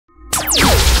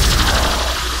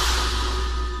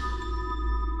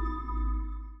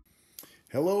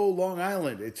Hello, Long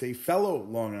Island. It's a fellow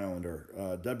Long Islander,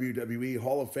 WWE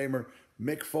Hall of Famer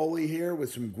Mick Foley here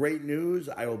with some great news.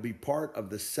 I will be part of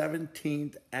the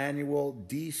 17th annual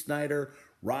Snider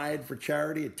Ride for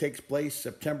Charity. It takes place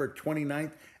September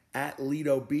 29th at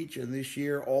Lido Beach, and this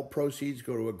year all proceeds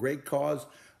go to a great cause,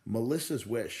 Melissa's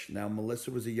Wish. Now,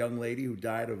 Melissa was a young lady who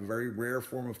died of a very rare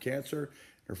form of cancer.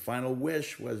 Her final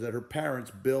wish was that her parents,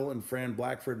 Bill and Fran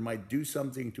Blackford, might do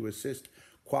something to assist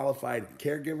qualified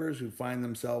caregivers who find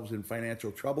themselves in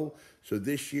financial trouble. So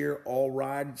this year, all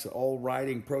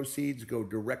riding proceeds go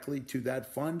directly to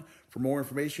that fund. For more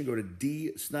information, go to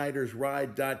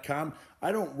dsnidersride.com.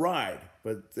 I don't ride,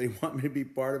 but they want me to be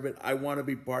part of it. I want to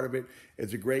be part of it.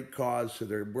 It's a great cause, so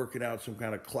they're working out some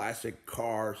kind of classic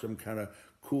car, some kind of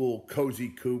cool, cozy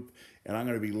coupe, and I'm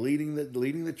going to be leading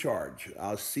the charge.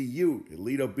 I'll see you at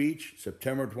Lido Beach,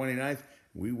 September 29th.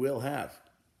 We will have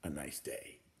a nice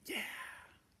day. Yeah.